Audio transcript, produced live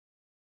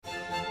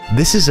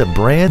This is a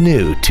brand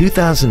new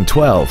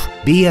 2012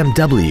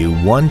 BMW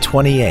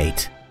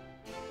 128.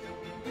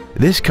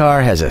 This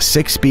car has a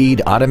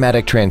 6-speed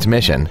automatic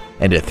transmission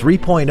and a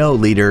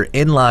 3.0-liter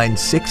inline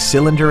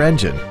 6-cylinder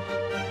engine.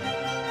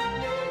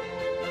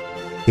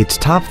 Its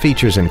top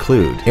features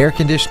include air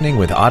conditioning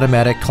with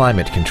automatic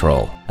climate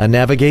control, a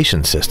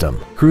navigation system,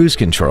 cruise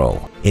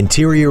control,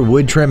 interior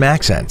wood trim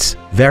accents,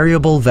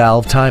 variable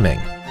valve timing,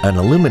 an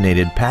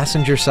illuminated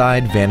passenger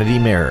side vanity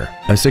mirror,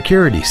 a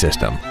security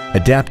system,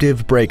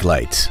 adaptive brake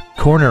lights,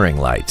 cornering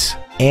lights,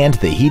 and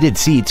the heated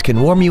seats can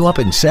warm you up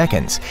in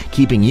seconds,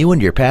 keeping you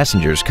and your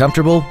passengers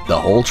comfortable the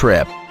whole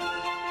trip.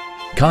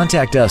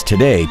 Contact us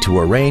today to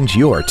arrange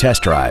your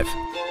test drive.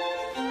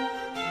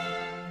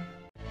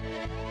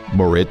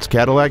 Moritz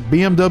Cadillac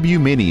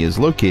BMW Mini is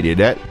located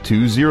at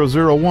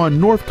 2001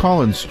 North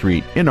Collins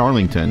Street in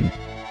Arlington.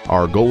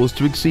 Our goal is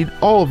to exceed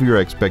all of your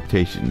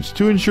expectations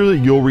to ensure that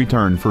you'll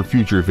return for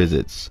future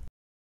visits.